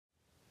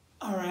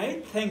All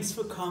right, thanks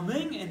for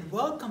coming and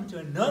welcome to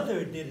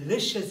another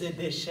delicious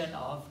edition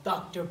of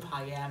Dr.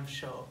 Payam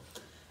Show.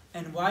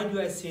 And why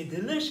do I say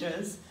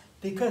delicious?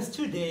 Because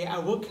today I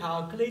will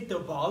calculate the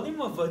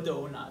volume of a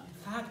donut.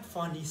 In fact,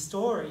 funny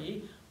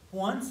story,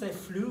 once I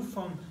flew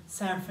from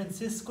San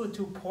Francisco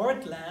to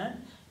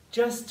Portland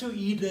just to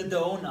eat a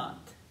donut.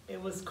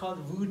 It was called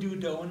Voodoo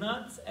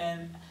Donuts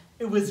and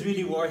it was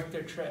really worth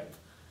the trip.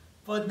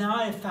 But now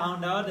I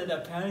found out that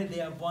apparently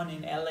they have one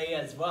in LA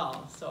as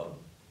well. So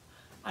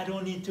I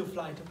don't need to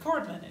fly to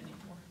Portland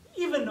anymore,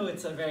 even though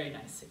it's a very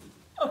nice city.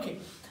 Okay,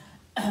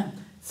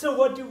 so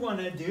what do you want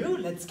to do?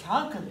 Let's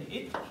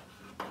calculate.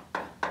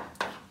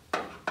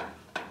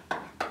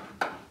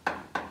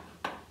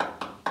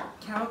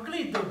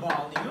 Calculate the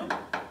volume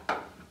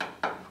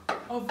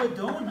of a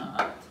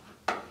donut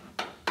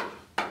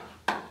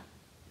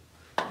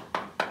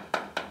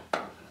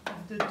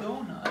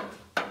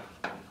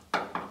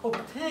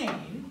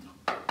obtained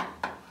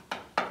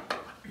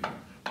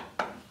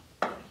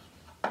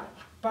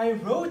by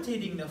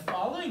rotating the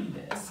following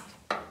disk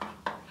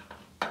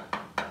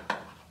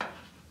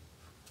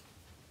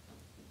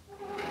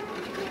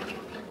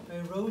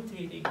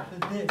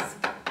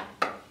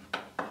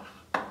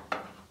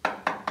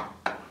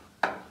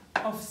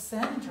of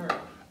center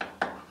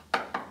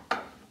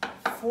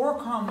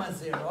 4,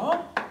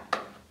 0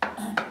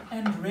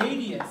 and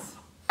radius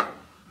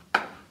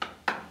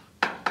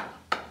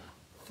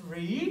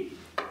 3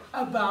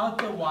 about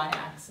the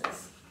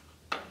y-axis.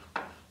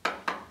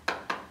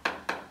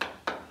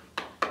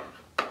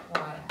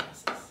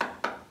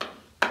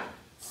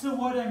 So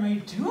what am I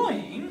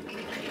doing?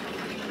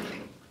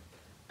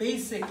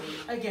 Basically,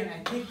 again,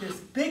 I take this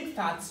big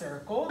fat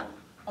circle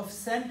of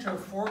center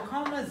 4,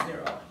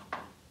 0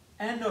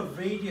 and of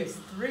radius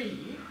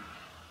 3.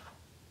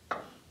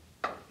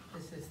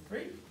 This is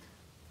 3.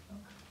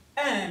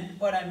 And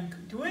what I'm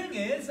doing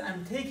is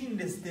I'm taking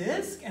this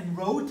disk and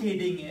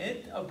rotating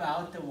it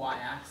about the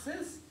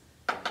y-axis.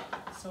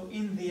 So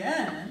in the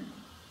end,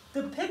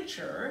 the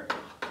picture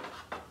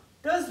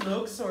does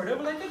look sort of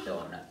like a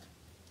donut.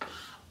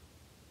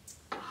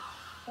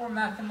 Or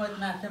what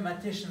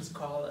mathematicians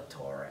call a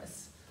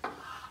torus.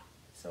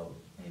 So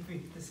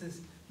maybe this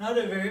is not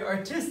a very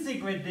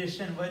artistic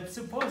rendition, but it's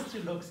supposed to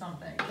look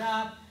something like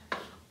that,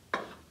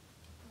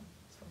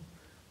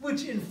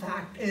 which in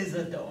fact is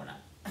a donut.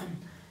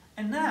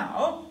 And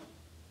now,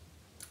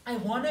 I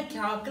want to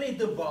calculate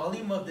the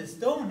volume of this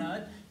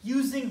donut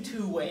using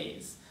two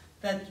ways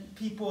that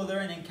people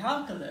learn in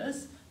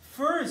calculus.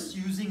 First,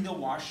 using the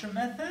washer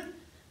method,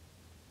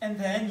 and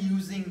then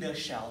using the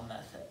shell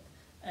method.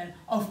 And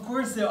of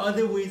course, there are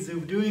other ways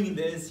of doing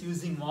this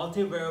using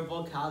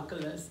multivariable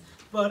calculus,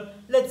 but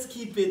let's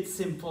keep it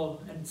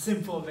simple and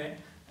simple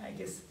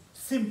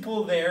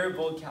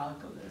variable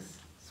calculus.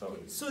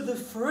 So the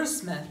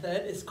first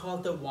method is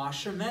called the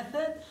washer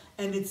method,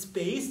 and it's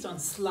based on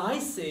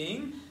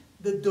slicing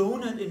the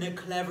donut in a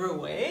clever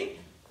way,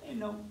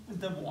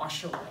 the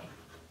washer way.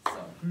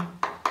 So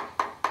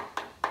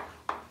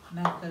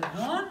method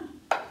 1,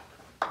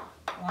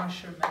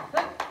 washer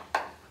method.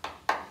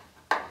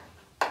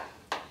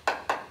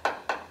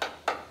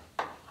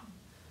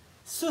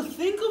 So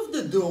think of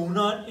the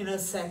donut in a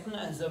second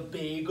as a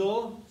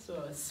bagel, so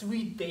a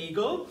sweet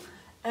bagel.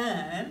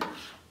 And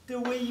the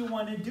way you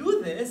want to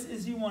do this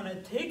is you want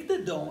to take the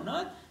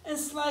donut and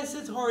slice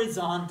it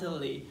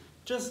horizontally,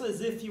 just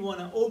as if you want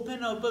to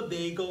open up a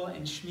bagel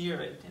and smear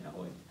it,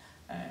 with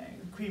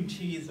cream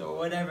cheese or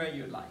whatever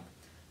you like.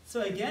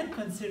 So again,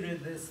 consider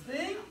this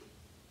thing,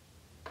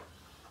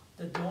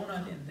 the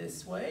donut in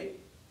this way.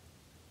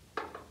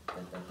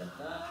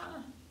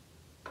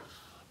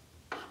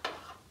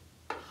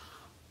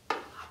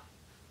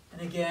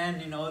 And again,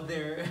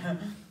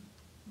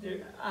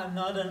 I'm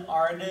not an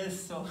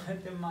artist, so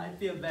there might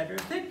be a better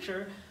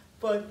picture.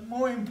 But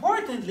more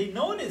importantly,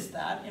 notice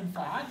that, in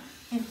fact,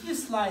 if you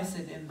slice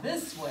it in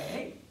this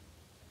way,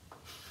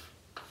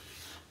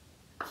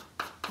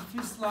 if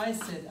you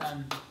slice it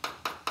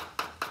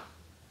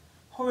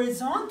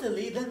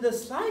horizontally, then the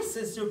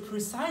slices are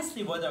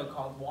precisely what are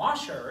called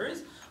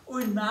washers,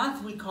 or in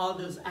math we call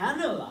those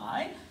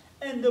annuli.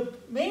 And the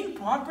main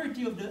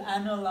property of the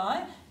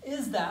annuli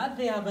is that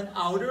they have an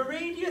outer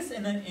radius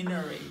and an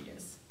inner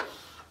radius.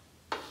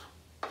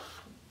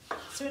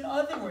 So in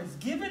other words,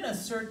 given a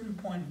certain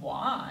point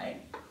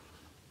y,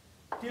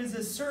 there's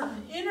a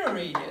certain inner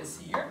radius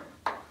here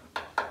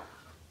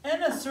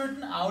and a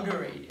certain outer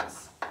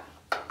radius.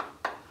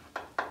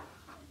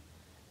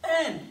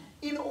 And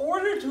in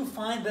order to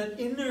find that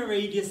inner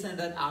radius and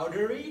that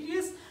outer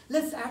radius,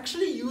 let's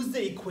actually use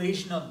the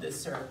equation of this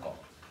circle.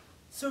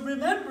 So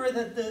remember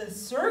that the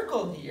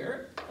circle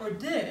here, or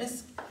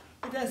disk,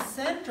 it has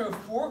center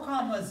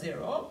 4,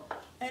 0,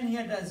 and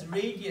here it has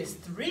radius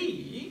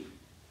 3.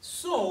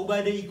 So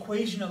by the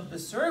equation of the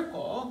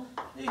circle,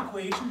 the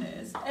equation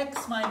is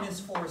x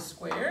minus 4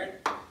 squared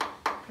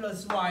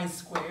plus y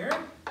squared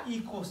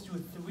equals to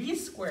 3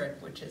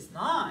 squared, which is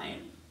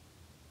 9.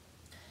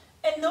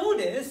 And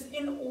notice,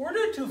 in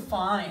order to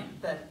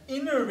find that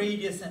inner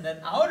radius and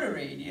that outer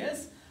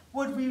radius,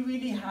 what we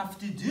really have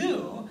to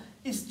do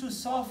is to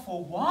solve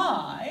for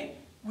y,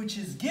 which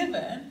is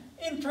given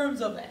in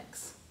terms of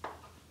x.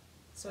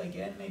 So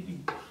again, maybe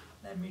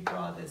let me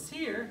draw this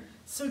here.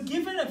 So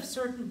given a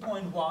certain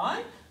point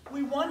y,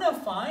 we want to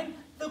find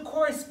the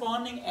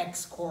corresponding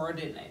x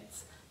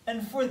coordinates.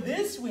 And for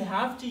this, we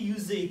have to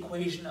use the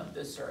equation of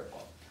the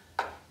circle.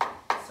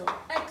 So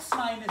x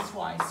minus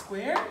y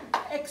squared,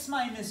 x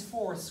minus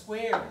 4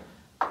 squared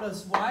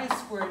plus y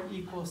squared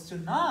equals to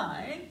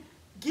 9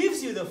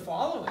 gives you the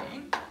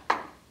following.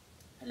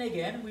 And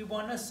again, we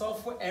want to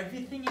solve for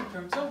everything in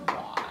terms of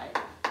y.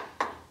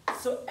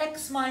 So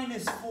x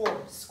minus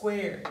 4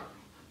 squared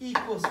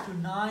equals to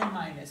 9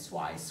 minus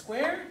y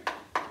squared.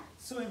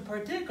 So in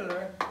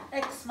particular,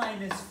 x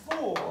minus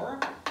 4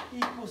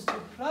 equals to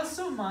plus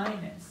or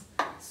minus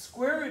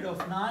square root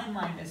of 9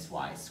 minus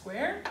y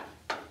squared,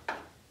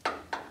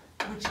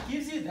 which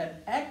gives you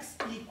that x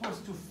equals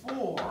to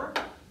 4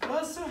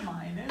 plus or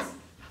minus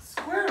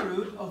square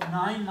root of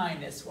 9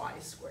 minus y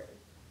squared.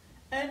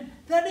 And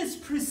that is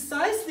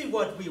precisely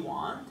what we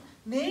want.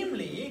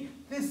 Namely,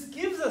 this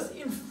gives us,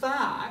 in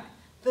fact,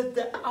 that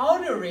the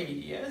outer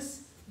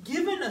radius,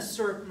 given a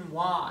certain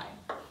y,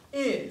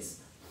 is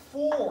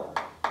 4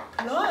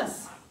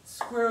 plus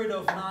square root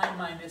of 9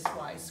 minus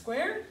y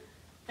squared,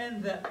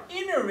 and the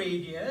inner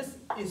radius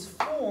is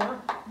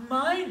 4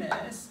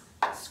 minus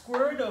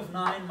square root of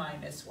 9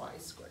 minus y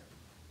squared.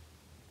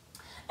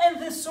 And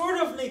this sort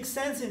of makes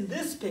sense in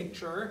this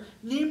picture,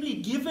 namely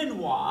given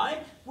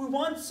y, we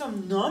want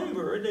some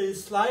number that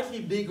is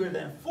slightly bigger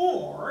than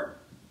 4,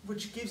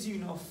 which gives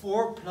you,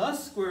 4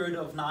 plus square root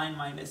of 9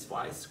 minus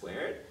y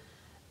squared.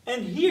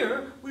 And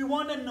here, we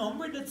want a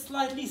number that's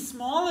slightly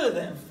smaller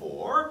than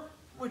 4,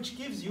 which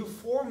gives you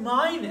 4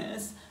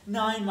 minus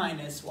 9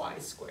 minus y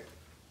squared.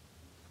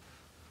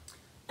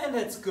 And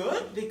that's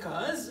good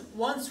because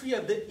once we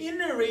have the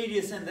inner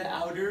radius and the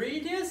outer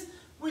radius,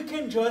 we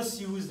can just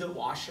use the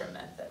washer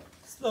method.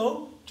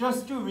 So,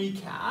 just to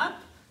recap,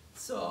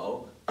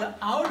 so the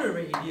outer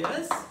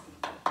radius,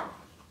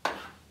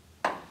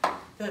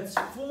 that's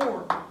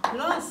 4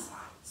 plus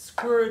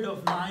square root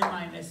of 9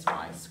 minus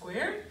y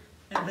squared,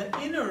 and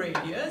the inner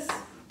radius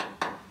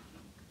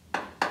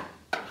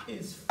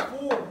is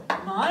 4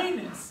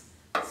 minus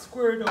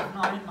square root of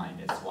 9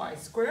 minus y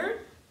squared.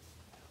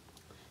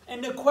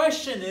 And the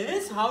question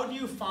is, how do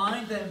you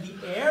find then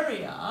the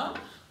area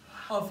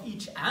of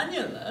each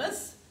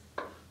annulus?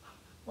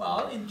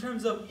 Well, in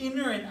terms of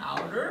inner and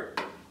outer,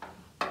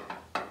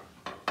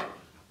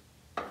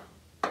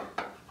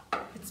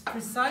 it's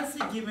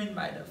precisely given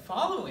by the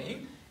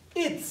following.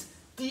 It's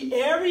the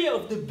area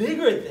of the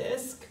bigger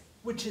disk,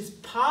 which is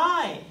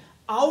pi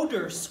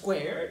outer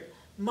squared,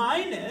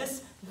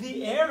 minus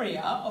the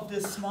area of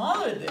the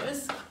smaller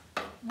disk,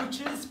 which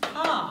is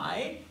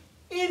pi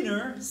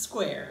inner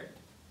squared.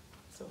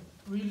 So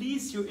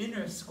release your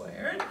inner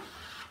squared,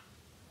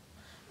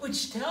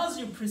 which tells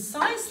you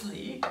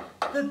precisely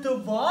that the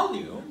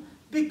volume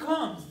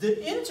becomes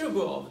the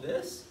integral of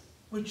this,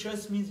 which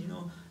just means,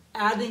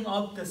 adding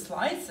up the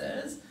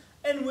slices,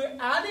 and we're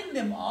adding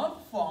them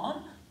up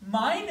from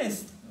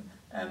minus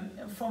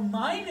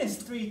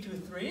 3 to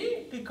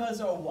 3, because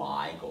our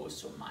y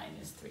goes from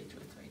minus 3 to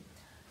 3.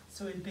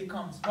 So it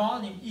becomes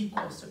volume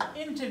equals to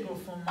integral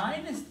from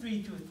minus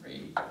 3 to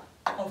 3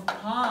 of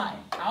pi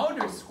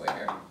outer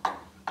square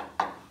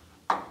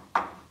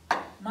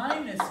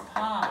minus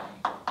pi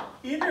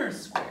inner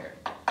square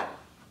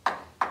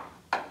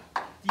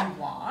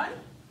dy,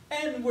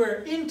 and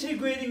we're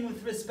integrating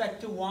with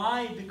respect to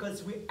y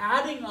because we're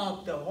adding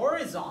up the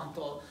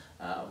horizontal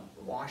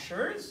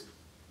washers,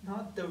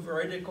 not the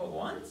vertical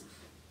ones.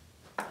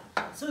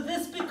 So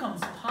this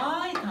becomes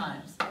pi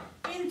times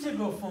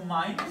integral from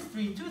minus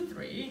 3 to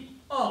 3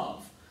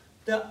 of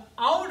the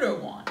outer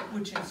one,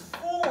 which is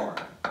 4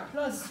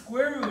 plus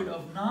square root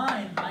of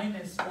 9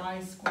 minus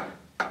y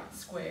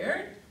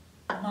squared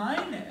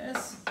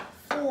minus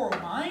 4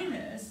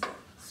 minus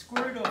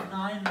square root of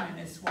 9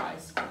 minus y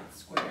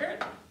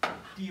squared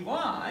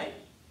dy.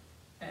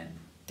 And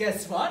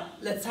guess what?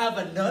 Let's have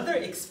another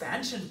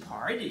expansion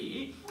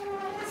party.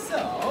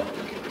 So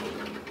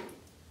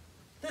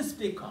this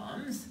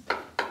becomes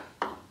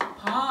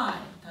pi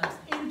times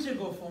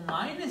integral from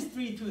minus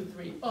 3 to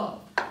 3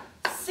 of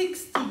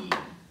 16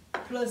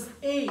 plus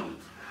 8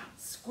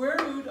 square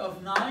root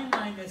of 9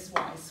 minus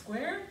y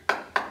squared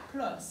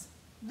plus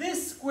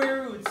this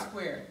square root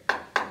squared,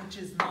 which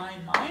is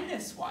 9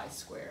 minus y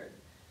squared,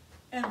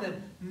 and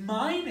then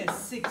minus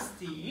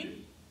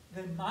 16,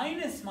 then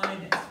minus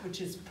minus, which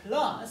is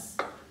plus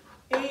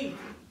 8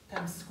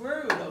 times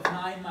square root of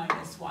 9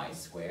 minus y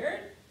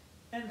squared,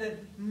 and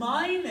then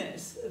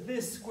minus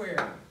this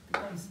square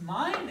becomes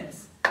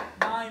minus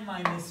 9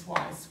 minus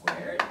y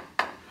squared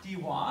dy.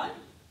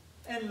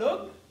 And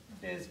look,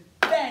 there's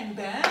bang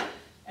bang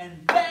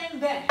and bang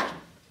bang.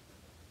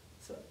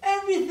 So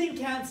everything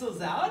cancels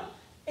out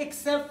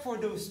except for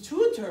those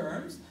two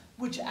terms,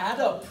 which add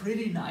up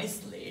pretty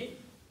nicely.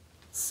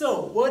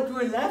 So what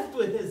we're left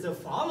with is the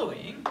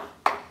following.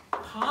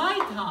 Pi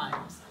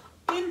times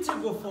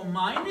integral from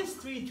minus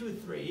 3 to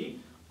 3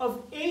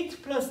 of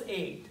 8 plus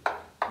 8,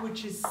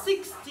 which is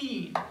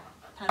 16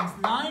 times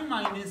 9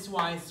 minus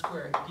y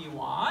squared dy.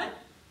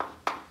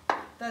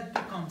 That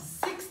becomes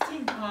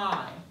 16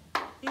 pi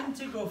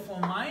integral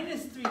from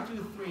minus 3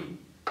 to 3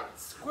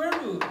 square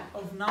root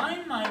of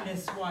 9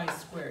 minus y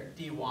squared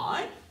dy.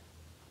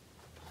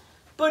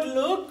 But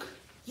look,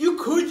 you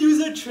could use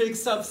a trig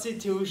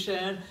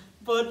substitution,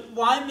 but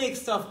why make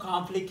stuff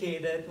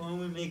complicated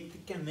when we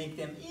can make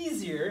them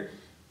easier?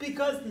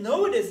 Because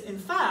notice, in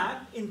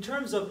fact, in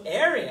terms of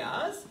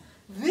areas,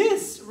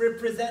 this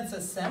represents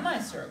a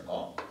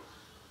semicircle.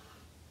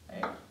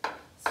 Right?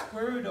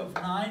 Square root of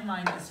 9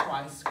 minus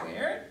y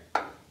squared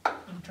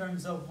in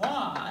terms of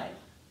y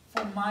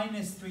from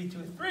minus 3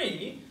 to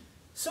 3.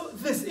 So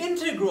this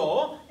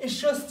integral is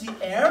just the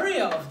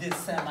area of this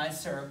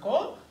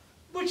semicircle,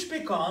 which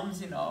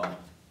becomes,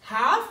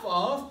 half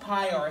of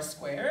pi r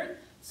squared.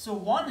 So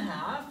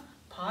 1/2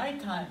 pi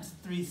times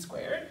 3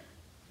 squared.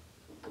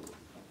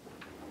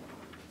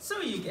 So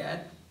you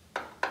get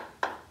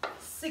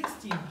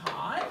 16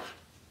 pi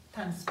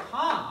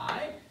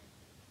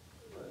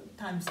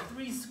times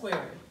 3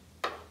 squared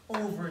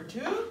over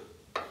 2.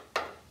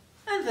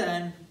 And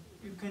then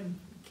you can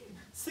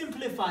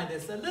simplify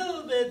this a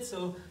little bit.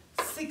 So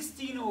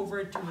 16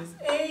 over 2 is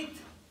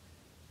 8.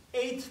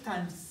 8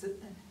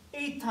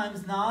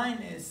 times 9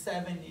 is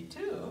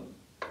 72.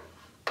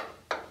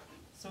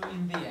 So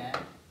in the end,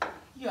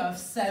 you have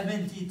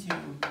 72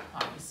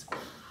 pi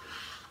squared.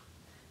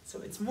 So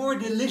it's more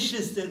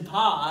delicious than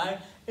pi.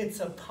 It's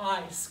a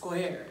pi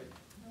squared.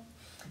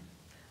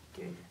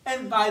 Okay.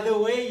 And by the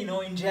way,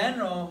 in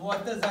general,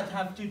 what does that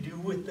have to do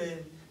with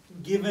the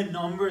given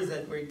numbers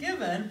that we're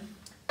given?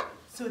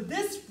 So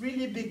this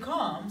really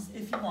becomes,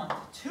 if you want,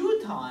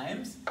 2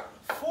 times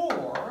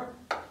 4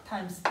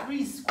 times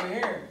 3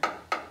 squared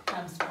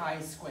times pi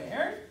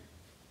squared.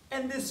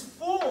 And this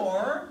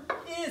 4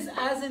 is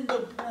as in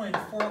the point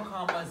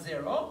 4,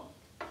 0.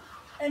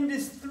 And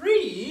this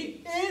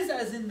 3 is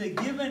as in the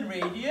given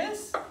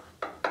radius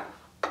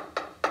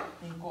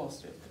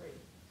equals to 3.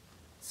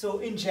 So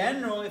in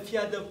general, if you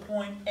had the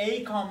point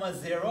a,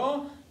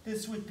 0,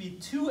 this would be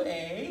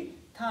 2a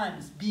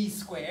times b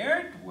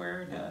squared,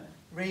 where the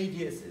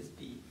radius is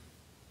b.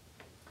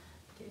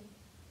 Okay.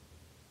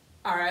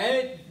 All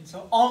right,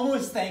 so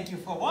almost thank you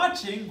for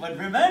watching, but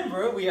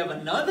remember, we have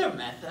another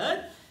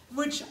method,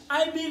 which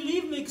I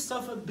believe makes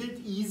stuff a bit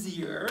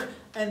easier,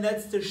 and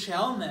that's the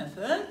shell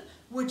method,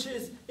 which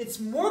is, it's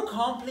more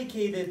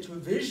complicated to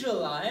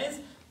visualize,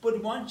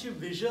 but once you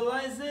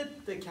visualize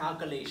it, the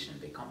calculation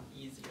becomes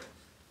easier.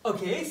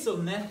 Okay, so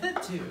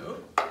method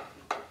 2,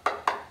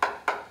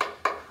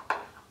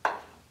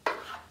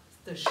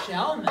 the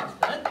shell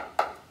method.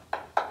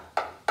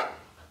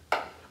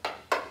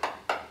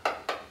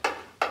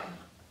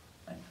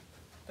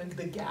 Like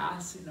the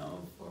gas,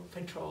 for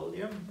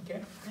petroleum,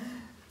 okay?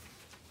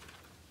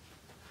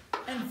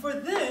 And for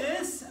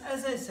this,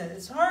 as I said,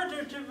 it's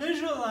harder to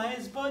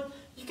visualize, but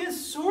you can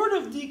sort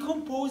of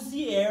decompose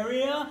the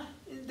area,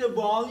 the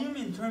volume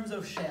in terms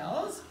of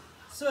shells.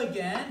 So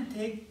again,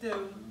 take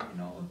the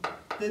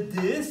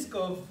disk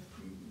of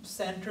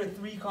center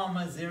 3,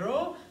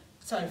 0,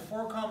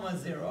 4,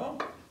 0,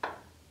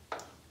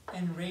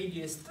 and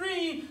radius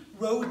 3,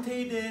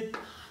 rotate it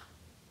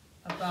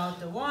about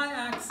the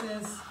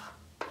y-axis,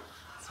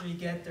 so you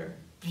get the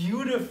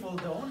beautiful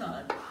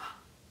donut.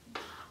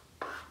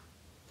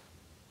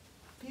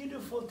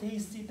 Beautiful,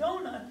 tasty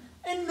donut.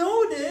 And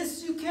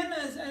notice you can,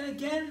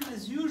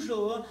 as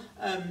usual,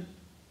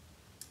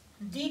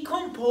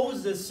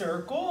 decompose the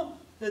circle,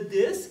 the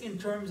disk, in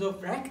terms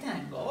of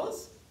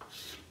rectangles.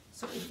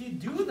 So if you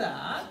do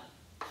that,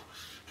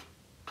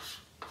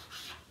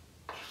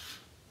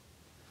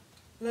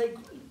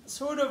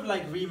 sort of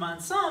like Riemann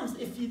sums,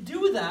 if you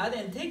do that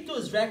and take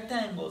those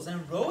rectangles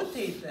and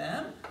rotate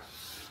them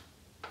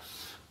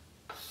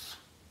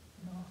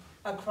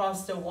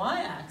across the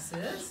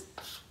y-axis,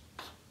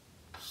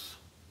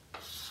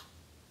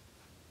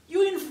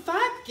 you in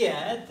fact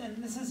get,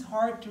 and this is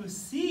hard to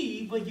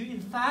see, but you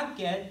in fact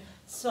get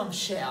some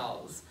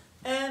shells.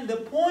 And the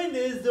point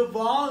is, the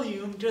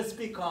volume just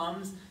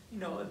becomes,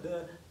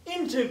 the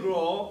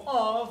integral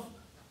of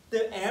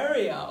the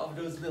area of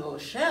those little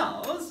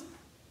shells.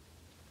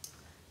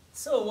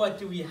 So what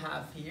do we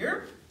have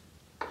here?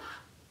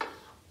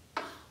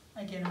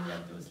 Again, we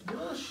have those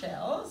little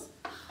shells.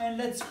 And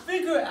let's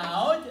figure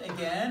out,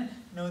 again,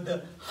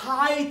 the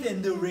height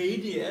and the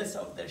radius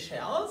of the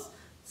shells.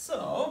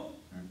 So,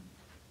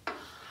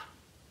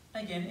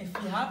 again,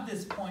 if we have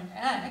this point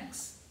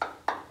x,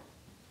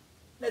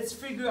 let's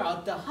figure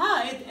out the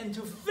height. And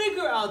to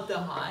figure out the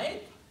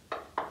height,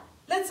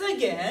 let's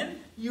again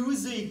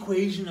use the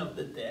equation of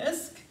the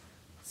disk.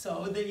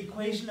 So the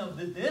equation of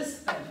the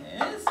disk then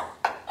is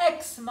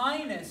x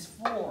minus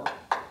 4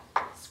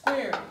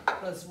 squared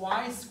plus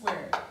y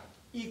squared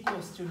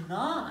equals to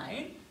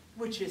 9,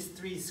 which is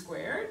 3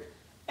 squared.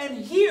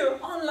 And here,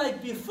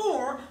 unlike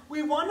before,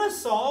 we want to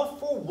solve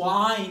for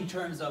y in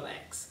terms of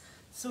x.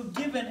 So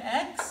given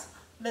x,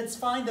 let's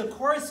find the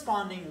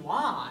corresponding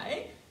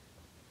y.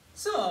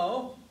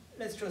 So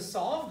let's just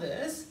solve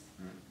this.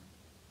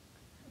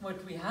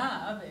 What we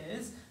have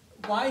is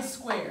y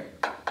squared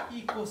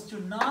equals to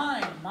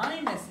 9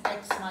 minus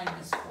x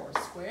minus 4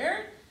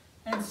 squared.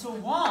 And so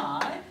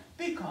y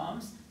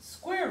becomes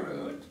square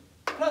root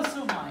plus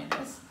or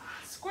minus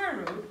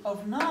square root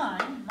of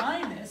 9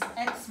 minus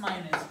x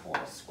minus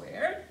 4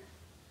 squared,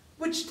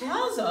 which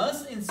tells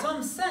us in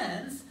some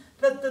sense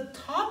that the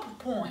top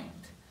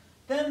point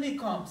then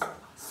becomes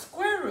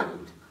square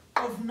root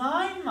of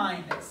 9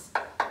 minus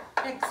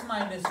x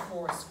minus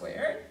 4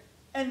 squared,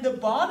 and the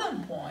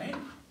bottom point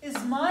is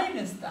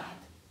minus that.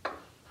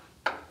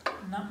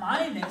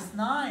 Minus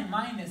 9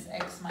 minus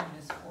x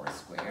minus 4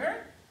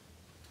 squared.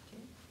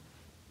 Okay.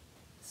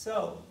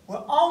 So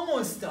we're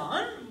almost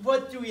done.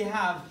 What do we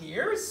have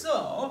here?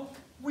 So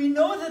we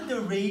know that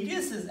the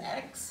radius is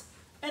x,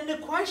 and the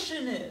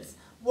question is,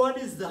 what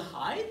is the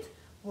height?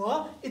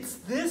 Well, it's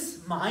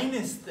this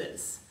minus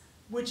this,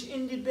 which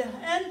in the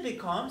end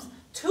becomes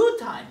 2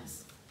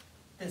 times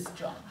this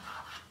jump.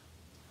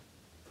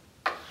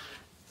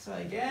 So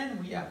again,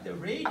 we have the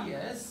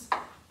radius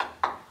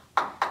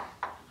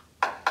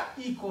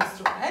equals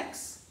to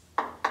x,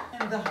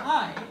 and the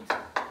height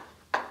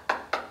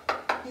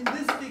in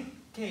this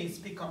case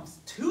becomes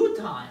 2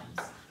 times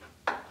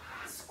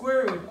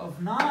square root of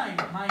 9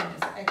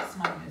 minus x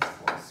minus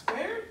 4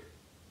 squared,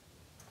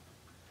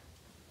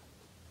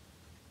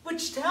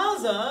 which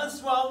tells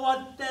us, well,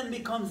 what then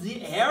becomes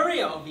the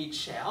area of each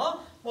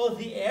shell? Well,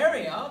 the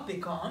area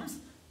becomes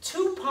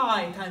 2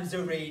 pi times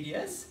the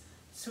radius,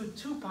 so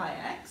 2 pi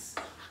x.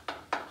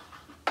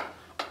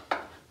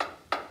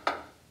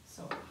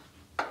 So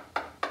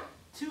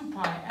 2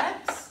 pi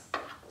x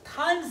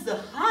times the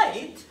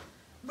height,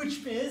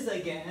 which is,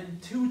 again,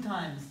 2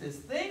 times this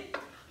thing.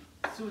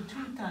 So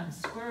 2 times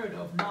square root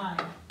of 9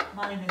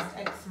 minus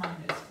x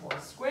minus 4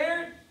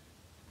 squared,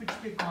 which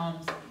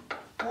becomes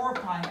 4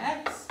 pi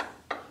x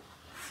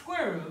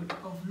square root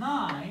of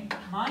 9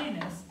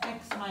 minus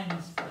x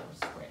minus 4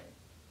 squared.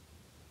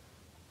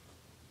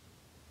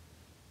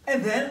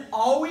 And then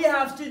all we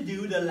have to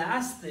do, the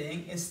last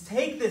thing, is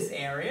take this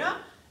area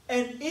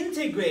and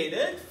integrate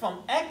it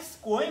from x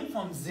going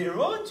from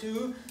 0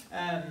 to,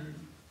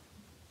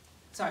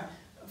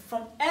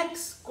 from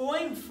x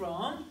going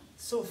from,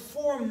 so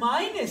 4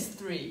 minus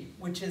 3,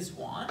 which is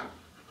 1,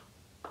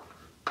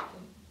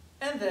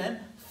 and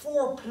then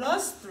 4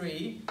 plus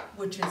 3,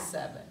 which is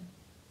 7.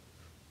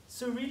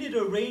 So really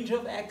the range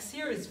of x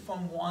here is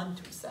from 1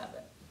 to 7.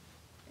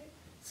 Okay.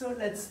 So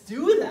let's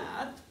do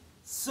that.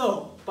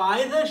 So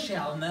by the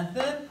shell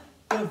method,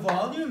 the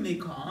volume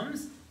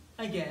becomes,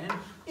 again,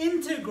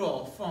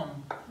 integral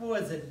from,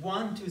 what was it,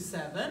 1 to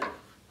 7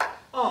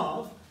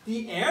 of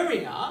the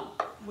area,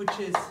 which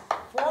is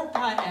 4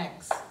 pi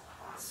x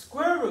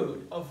square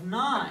root of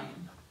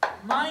 9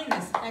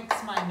 minus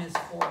x minus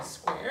 4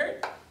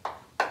 squared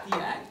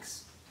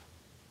dx.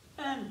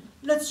 And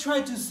let's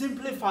try to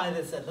simplify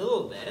this a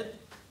little bit.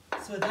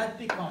 So that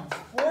becomes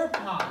 4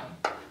 pi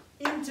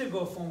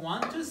integral from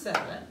 1 to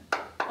 7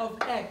 of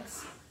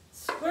x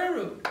square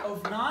root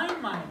of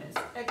 9 minus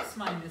x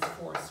minus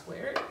 4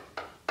 squared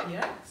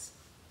dx.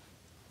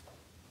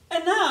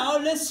 And now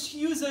let's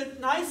use a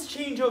nice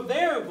change of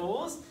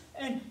variables.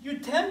 And you're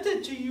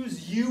tempted to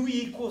use u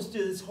equals to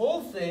this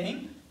whole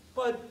thing,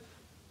 but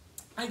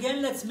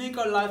again, let's make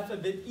our life a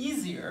bit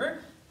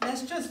easier.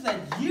 Let's just let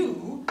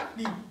u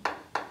be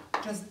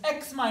just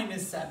x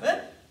minus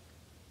 7,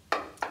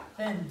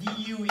 then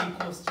du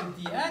equals to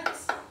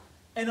dx,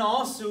 and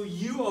also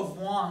u of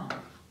 1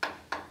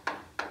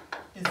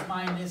 is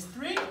minus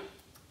 3,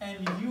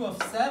 and u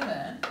of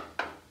 7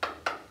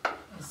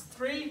 is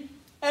 3.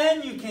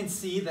 And you can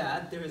see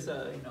that there's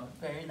a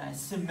very nice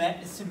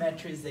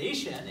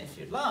symmetrization, if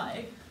you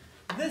like.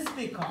 This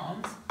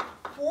becomes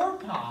 4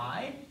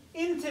 pi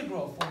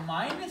integral from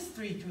minus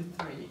 3 to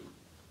 3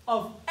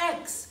 of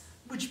x,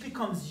 which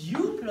becomes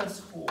u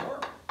plus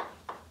 4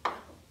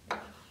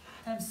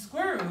 times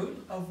square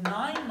root of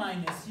 9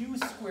 minus u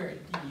squared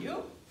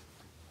du.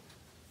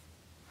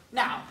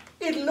 Now,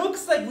 it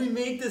looks like we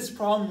made this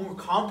problem more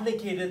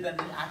complicated than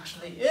it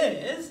actually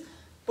is,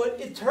 but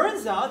it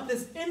turns out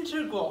this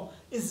integral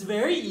is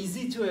very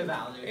easy to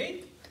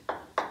evaluate,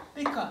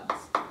 because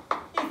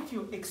if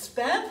you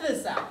expand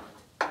this out,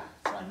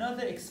 so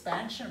another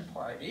expansion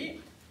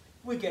party,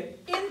 we get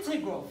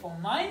integral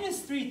from minus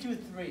 3 to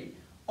 3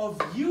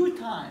 of u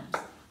times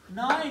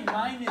 9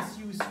 minus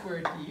u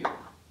squared du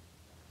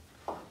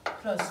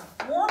plus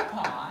 4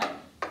 pi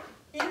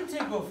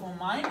integral from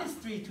minus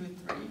 3 to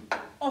 3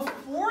 of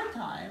 4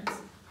 times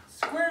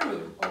square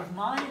root of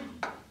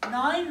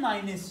 9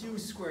 minus u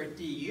squared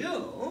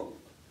du.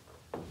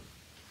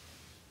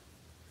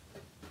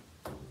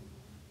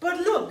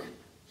 But look,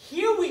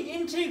 here we're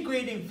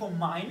integrating from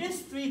minus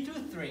 3 to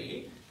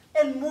 3,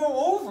 and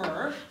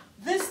moreover,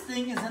 this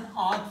thing is an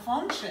odd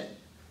function.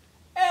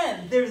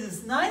 And there's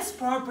this nice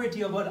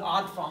property about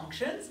odd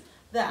functions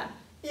that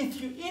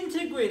if you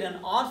integrate an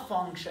odd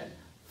function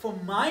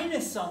from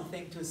minus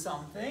something to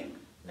something,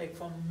 like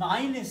from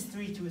minus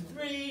 3 to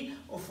 3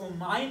 or from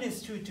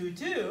minus 2 to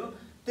 2,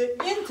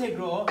 the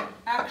integral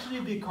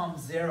actually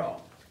becomes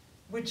 0,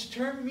 which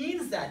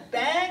means that,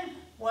 bang,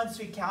 once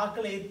we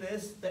calculate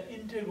this, the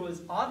integral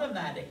is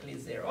automatically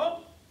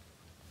 0.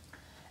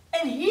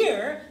 And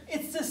here,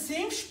 it's the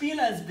same spiel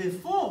as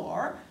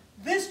before.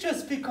 This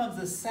just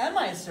becomes a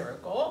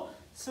semicircle,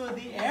 so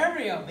the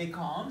area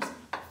becomes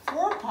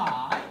 4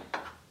 pi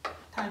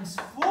times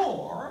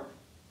 4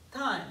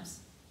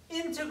 times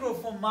integral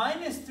from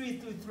minus 3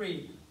 through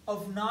 3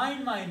 of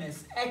 9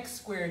 minus x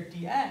squared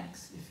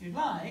dx, if you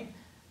like,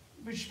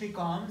 which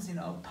becomes,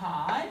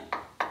 pi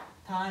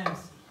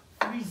times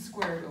 3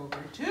 squared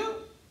over 2.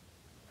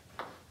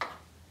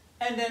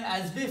 And then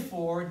as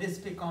before, this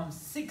becomes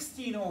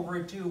 16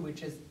 over 2,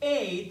 which is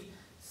 8.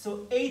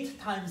 So 8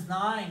 times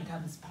 9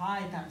 times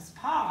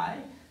pi,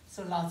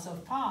 so lots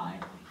of pi,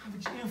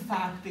 which in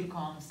fact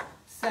becomes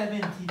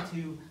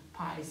 72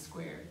 pi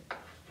squared.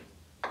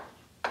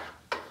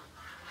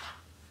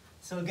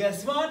 So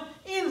guess what?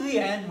 In the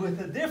end, with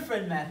a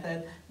different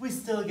method, we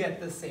still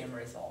get the same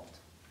result.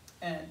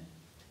 And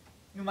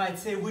you might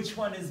say, which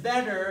one is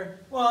better?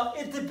 Well,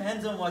 it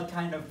depends on what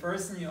kind of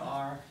person you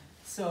are.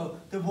 So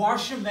the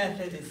Washer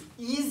method is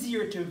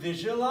easier to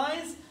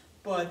visualize,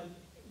 but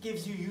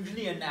gives you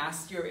usually a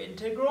nastier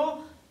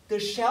integral. The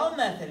Shell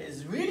method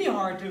is really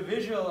hard to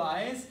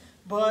visualize,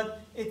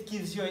 but it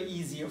gives you an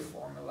easier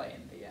formula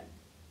in the end.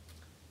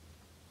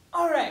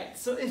 Alright,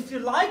 so if you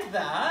like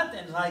that,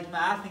 and like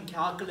math and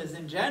calculus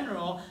in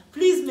general,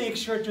 please make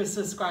sure to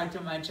subscribe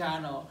to my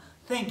channel.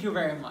 Thank you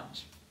very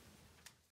much.